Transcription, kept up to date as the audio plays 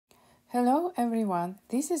Hello everyone,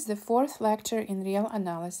 this is the fourth lecture in real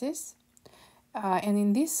analysis, and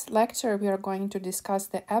in this lecture we are going to discuss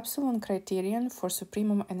the Epsilon Criterion for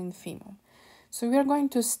Supremum and Infimum. So we are going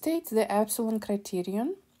to state the Epsilon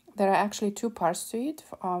Criterion. There are actually two parts to it.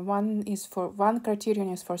 One criterion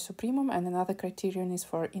is for Supremum and another criterion is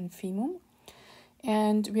for Infimum.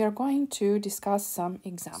 And we are going to discuss some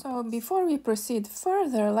examples. So before we proceed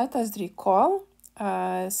further, let us recall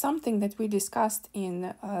something that we discussed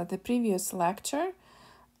in the previous lecture,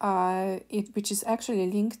 which is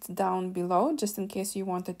actually linked down below, just in case you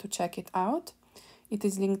wanted to check it out. It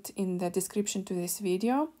is linked in the description to this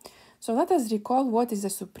video. So let us recall what is a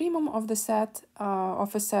supremum of the set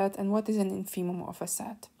of a set and what is an infimum of a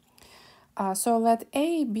set. So let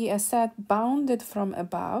A be a set bounded from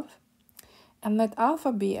above, and let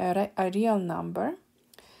alpha be a real number.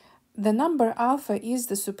 The number alpha is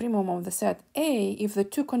the supremum of the set A if the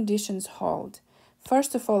two conditions hold.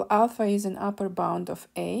 First of all, alpha is an upper bound of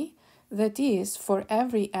A. That is, for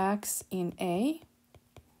every x in A,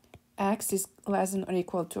 x is less than or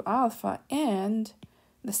equal to alpha. And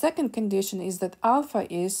the second condition is that alpha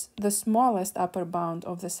is the smallest upper bound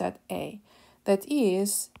of the set A. That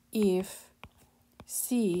is, if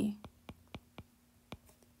C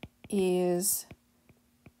is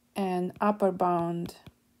an upper bound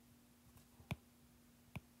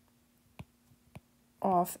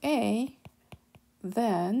of A,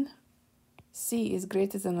 then C is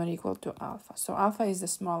greater than or equal to alpha. So alpha is the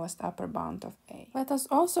smallest upper bound of A. Let us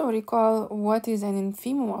also recall what is an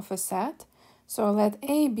infimum of a set. So let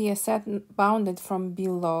A be a set bounded from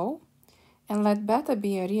below, and let beta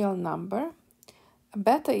be a real number.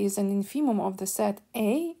 Beta is an infimum of the set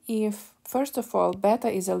A if, first of all, beta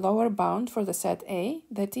is a lower bound for the set A.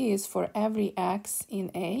 That is, for every x in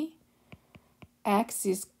A, x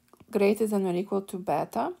is greater than or equal to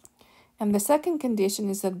beta. And the second condition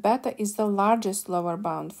is that beta is the largest lower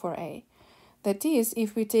bound for A. That is,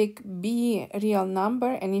 if we take B a real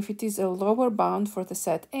number and if it is a lower bound for the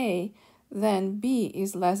set A, then B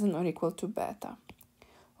is less than or equal to beta.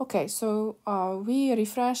 Okay, so we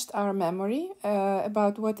refreshed our memory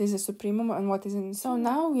about what is a supremum and what is an infimum. So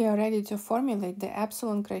now we are ready to formulate the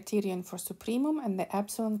Epsilon criterion for supremum and the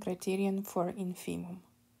Epsilon criterion for infimum.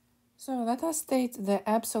 So let us state the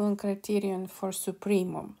Epsilon criterion for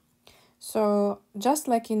supremum. So just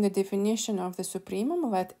like in the definition of the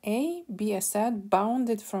supremum, let A be a set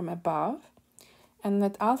bounded from above, and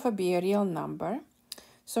let alpha be a real number.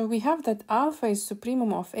 So we have that alpha is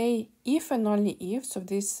supremum of A if and only if, so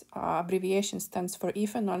this abbreviation stands for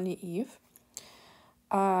if and only if,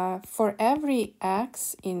 for every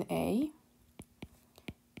x in A,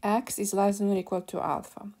 x is less than or equal to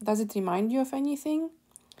alpha. Does it remind you of anything?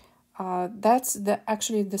 That's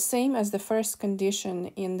actually the same as the first condition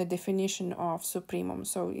in the definition of supremum.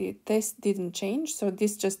 So this didn't change. So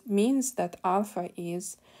this just means that alpha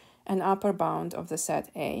is an upper bound of the set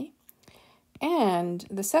A. And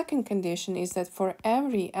the second condition is that for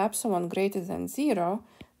every epsilon greater than 0,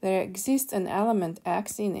 there exists an element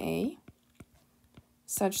x in A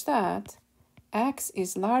such that x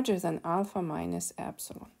is larger than alpha minus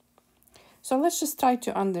epsilon. So let's just try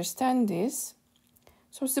to understand this.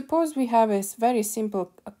 So suppose we have a very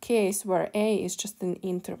simple case where A is just an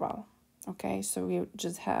interval. Okay, so we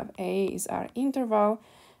just have A is our interval,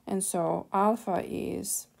 and so alpha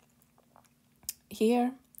is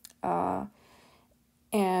here,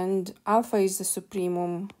 and alpha is the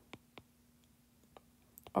supremum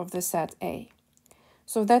of the set A.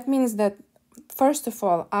 So that means that, first of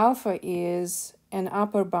all, alpha is an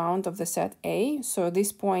upper bound of the set A, so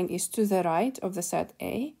this point is to the right of the set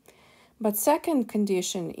A. But second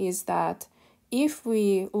condition is that if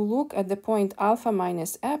we look at the point alpha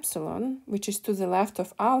minus epsilon, which is to the left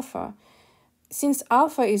of alpha, since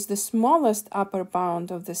alpha is the smallest upper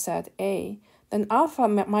bound of the set A, then alpha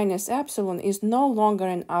minus epsilon is no longer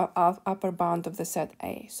an upper bound of the set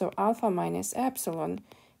A. So alpha minus epsilon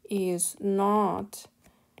is not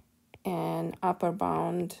an upper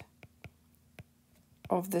bound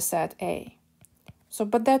of the set A. So,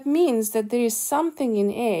 but that means that there is something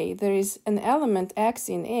in A, there is an element x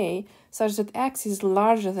in A, such that x is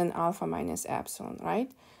larger than alpha minus epsilon, right?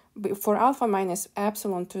 For alpha minus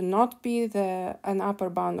epsilon to not be an upper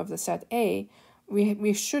bound of the set A,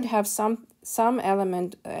 we should have some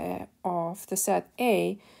element of the set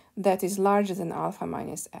A that is larger than alpha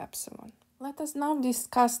minus epsilon. Let us now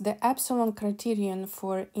discuss the Epsilon criterion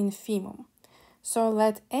for infimum. So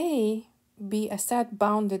let A be a set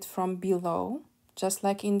bounded from below, just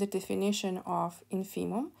like in the definition of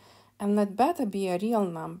infimum, and let beta be a real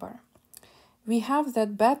number. We have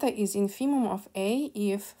that beta is infimum of A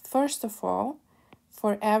if, first of all,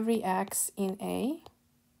 for every x in A,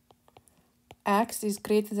 x is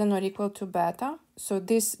greater than or equal to beta. So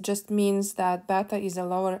this just means that beta is a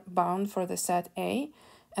lower bound for the set A,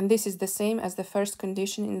 and this is the same as the first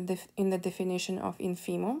condition in the definition of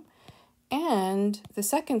infimum. And the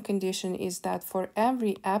second condition is that for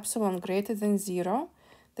every epsilon greater than 0,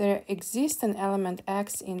 there exists an element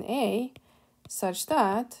x in A such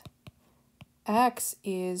that x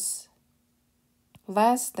is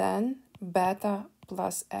less than beta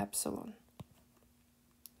plus epsilon.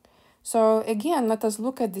 So again, let us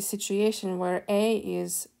look at the situation where A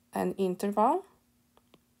is an interval.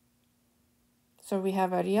 So we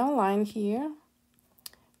have a real line here.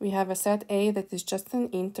 We have a set A that is just an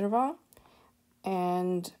interval.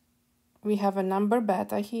 And we have a number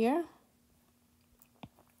beta here.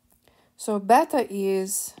 So beta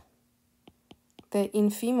is the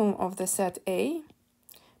infimum of the set A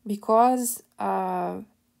because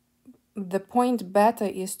the point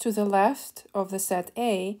beta is to the left of the set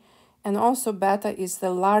A, and also beta is the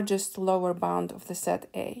largest lower bound of the set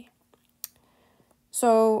A.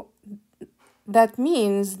 So that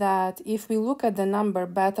means that if we look at the number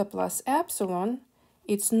beta plus epsilon,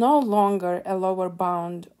 it's no longer a lower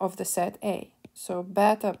bound of the set A. So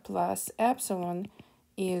beta plus epsilon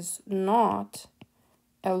is not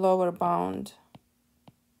a lower bound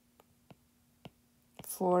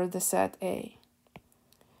for the set A.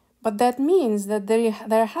 But that means that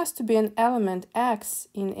there has to be an element x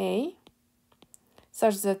in A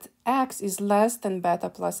such that x is less than beta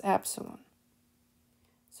plus epsilon.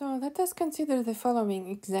 So let us consider the following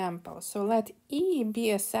example. So let E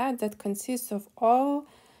be a set that consists of all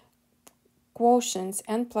quotients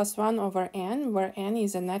n plus 1 over n, where n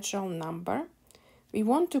is a natural number. We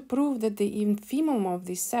want to prove that the infimum of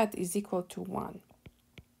this set is equal to 1.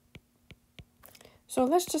 So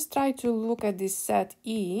let's just try to look at this set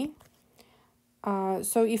E.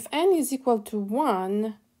 So if n is equal to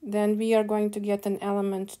 1, then we are going to get an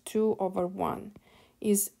element 2 over 1.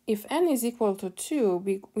 If n is equal to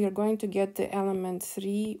 2, we are going to get the element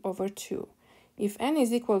 3 over 2. If n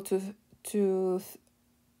is equal to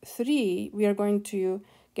 3, we are going to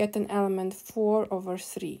get an element 4 over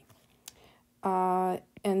 3.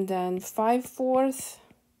 And then 5/4,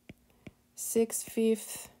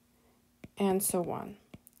 6/5, and so on.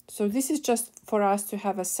 So this is just for us to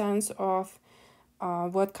have a sense of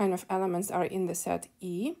what kind of elements are in the set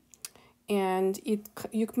E. And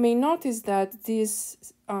you may notice that this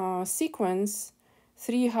sequence,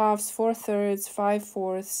 3/2, 4/3,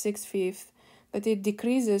 5/4, 6/5, that it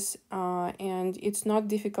decreases, and it's not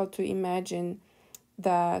difficult to imagine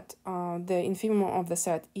that the infimum of the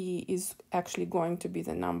set E is actually going to be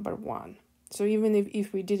the number 1. So even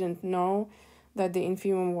if we didn't know that the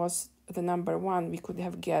infimum was the number 1, we could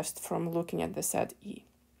have guessed from looking at the set E.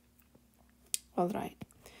 All right.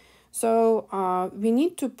 So we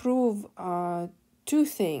need to prove two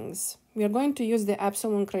things. We are going to use the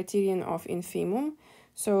Epsilon criterion of infimum.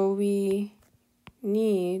 So we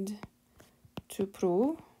need to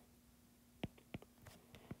prove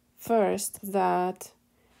first that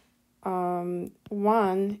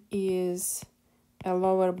 1 is a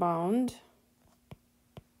lower bound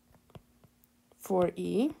for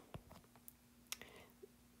E.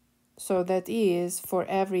 So that is for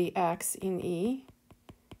every x in E,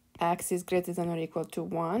 x is greater than or equal to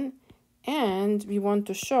 1. And we want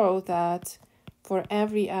to show that for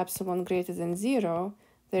every epsilon greater than 0,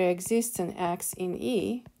 there exists an x in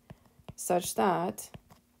E such that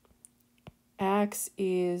x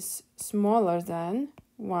is smaller than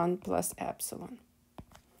 1 plus epsilon.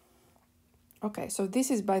 Okay, so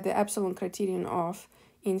this is by the Epsilon criterion of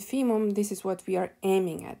infimum. This is what we are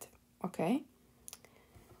aiming at, okay?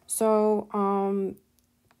 So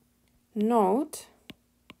note,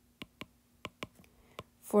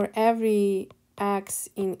 for every x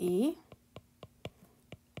in E,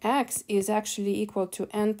 x is actually equal to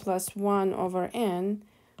n plus 1 over n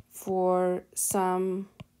for some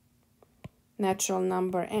natural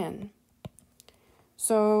number n.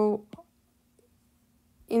 So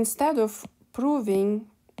instead of proving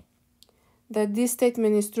that this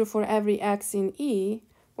statement is true for every x in E,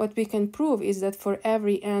 what we can prove is that for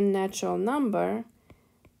every n natural number,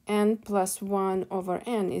 n plus 1 over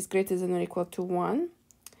n is greater than or equal to 1.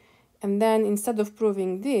 And then instead of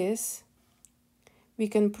proving this, we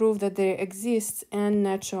can prove that there exists n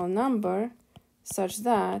natural number such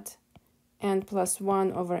that n plus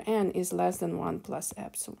 1 over n is less than 1 plus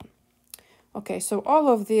epsilon. Okay, so all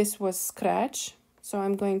of this was scratch. So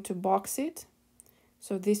I'm going to box it.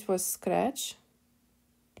 So this was scratch.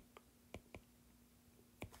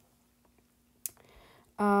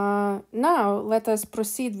 Now let us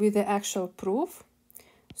proceed with the actual proof.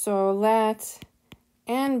 So let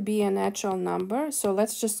n be a natural number. So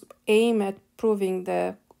let's just aim at proving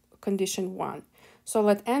the condition 1. So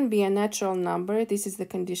let n be a natural number. This is the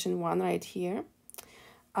condition 1 right here.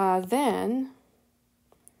 Then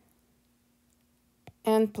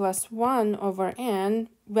n plus 1 over n,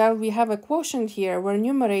 well, we have a quotient here where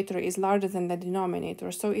numerator is larger than the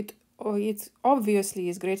denominator, so it obviously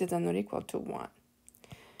is greater than or equal to 1.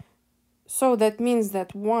 So that means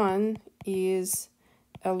that 1 is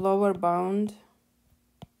a lower bound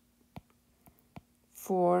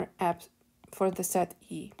for the set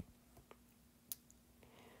E.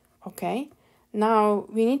 Okay, now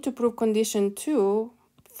we need to prove condition 2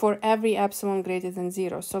 for every epsilon greater than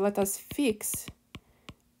 0. So let us fix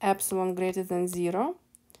epsilon greater than 0.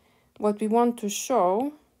 What we want to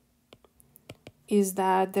show is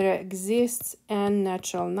that there exists n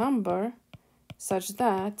natural number such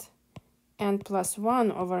that n plus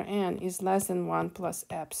 1 over n is less than 1 plus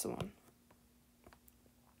epsilon.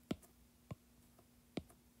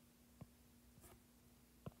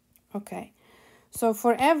 Okay, so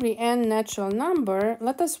for every n natural number,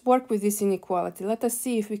 let us work with this inequality. Let us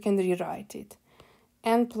see if we can rewrite it.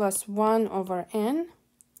 N plus 1 over n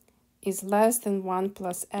is less than 1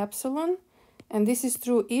 plus epsilon, and this is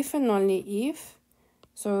true if and only if.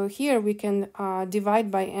 So here we can divide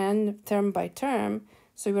by n term by term.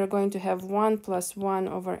 So we're going to have 1 plus 1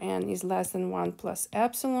 over n is less than 1 plus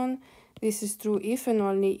epsilon. This is true if and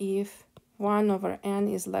only if 1 over n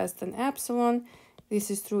is less than epsilon. This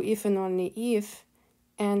is true if and only if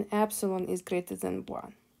n epsilon is greater than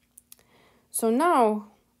 1. So now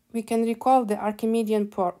we can recall the Archimedean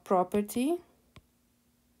property.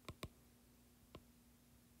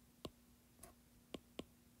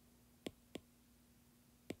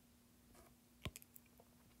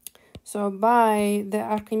 So by the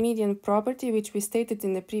Archimedean property, which we stated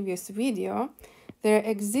in the previous video, there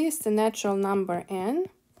exists a natural number n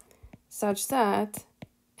such that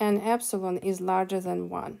n epsilon is larger than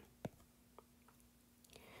 1.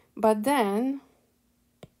 But then,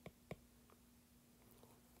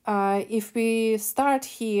 if we start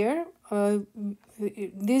here,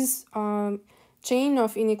 this chain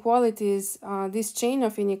of inequalities,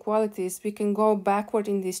 we can go backward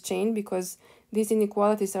in this chain because these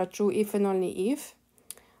inequalities are true if and only if.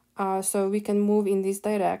 So we can move in this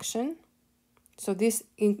direction. So this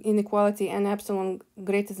inequality n epsilon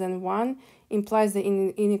greater than 1 implies the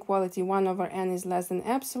inequality 1 over n is less than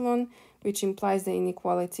epsilon, which implies the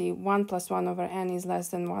inequality 1 plus 1 over n is less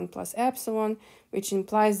than 1 plus epsilon, which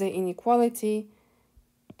implies the inequality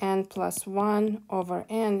n plus 1 over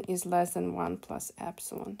n is less than 1 plus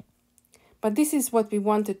epsilon. But this is what we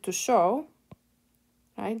wanted to show,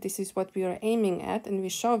 right? This is what we are aiming at, and we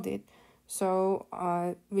showed it. So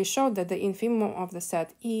we showed that the infimum of the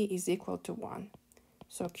set E is equal to 1.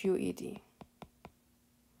 So QED.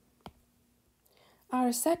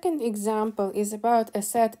 Our second example is about a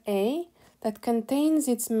set A that contains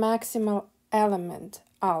its maximal element,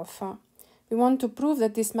 alpha. We want to prove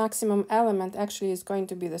that this maximum element actually is going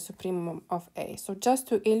to be the supremum of A. So just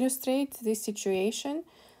to illustrate this situation,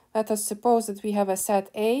 let us suppose that we have a set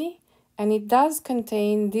A, and it does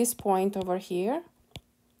contain this point over here.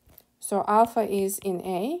 So alpha is in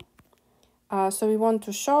A. So we want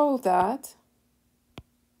to show that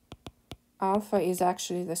alpha is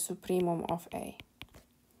actually the supremum of A.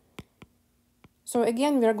 So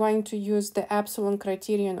again, we are going to use the Epsilon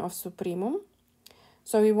criterion of supremum.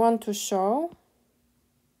 So we want to show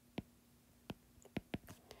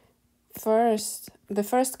the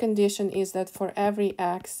first condition is that for every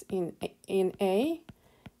x in A,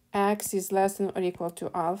 x is less than or equal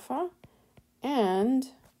to alpha. And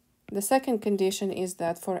the second condition is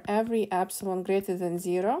that for every epsilon greater than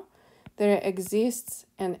 0, there exists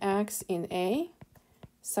an x in A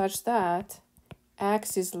such that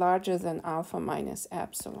x is larger than alpha minus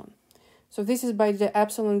epsilon. So this is by the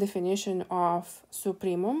epsilon definition of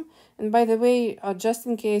supremum. And by the way, just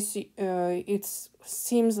in case it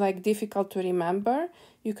seems like difficult to remember,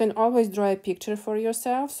 you can always draw a picture for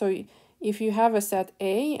yourself. So if you have a set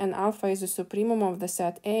A and alpha is the supremum of the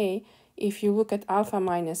set A, if you look at alpha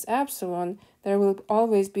minus epsilon, there will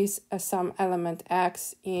always be some element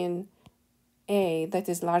x in A that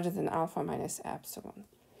is larger than alpha minus epsilon.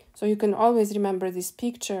 So you can always remember this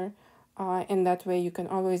picture, and that way you can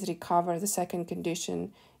always recover the second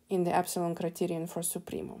condition in the epsilon criterion for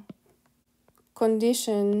supremum.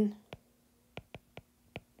 Condition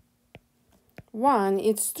 1,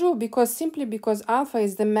 it's true simply because alpha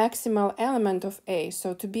is the maximal element of A.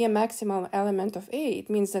 So to be a maximal element of A, it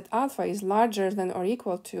means that alpha is larger than or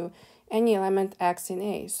equal to any element x in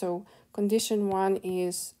A. So condition 1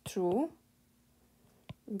 is true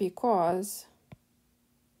because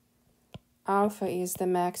alpha is the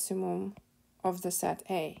maximum of the set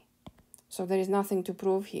A. So there is nothing to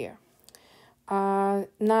prove here.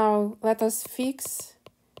 Now let us fix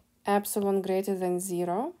epsilon greater than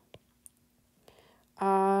 0.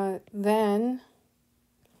 Then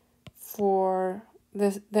for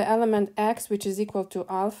the element x, which is equal to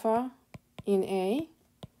alpha in A,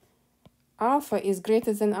 alpha is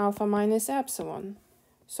greater than alpha minus epsilon.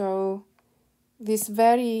 So this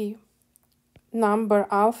very number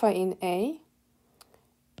alpha in A,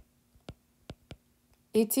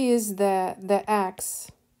 it is the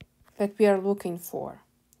x that we are looking for.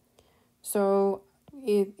 So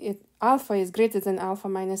alpha is greater than alpha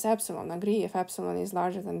minus epsilon. Agree if epsilon is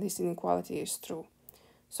larger than this inequality is true.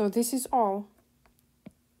 So this is all.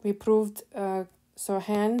 We proved, so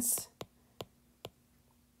hence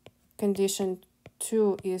condition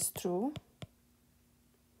 2 is true.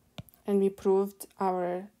 And we proved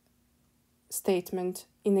our statement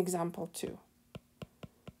in example 2.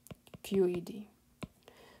 QED.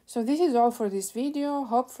 So this is all for this video.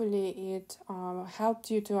 Hopefully it helped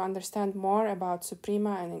you to understand more about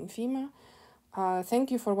Suprema and Infima. Thank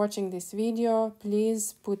you for watching this video.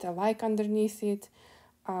 Please put a like underneath it.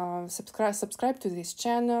 Subscribe to this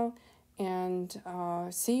channel, and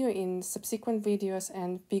see you in subsequent videos,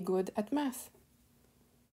 and be good at math.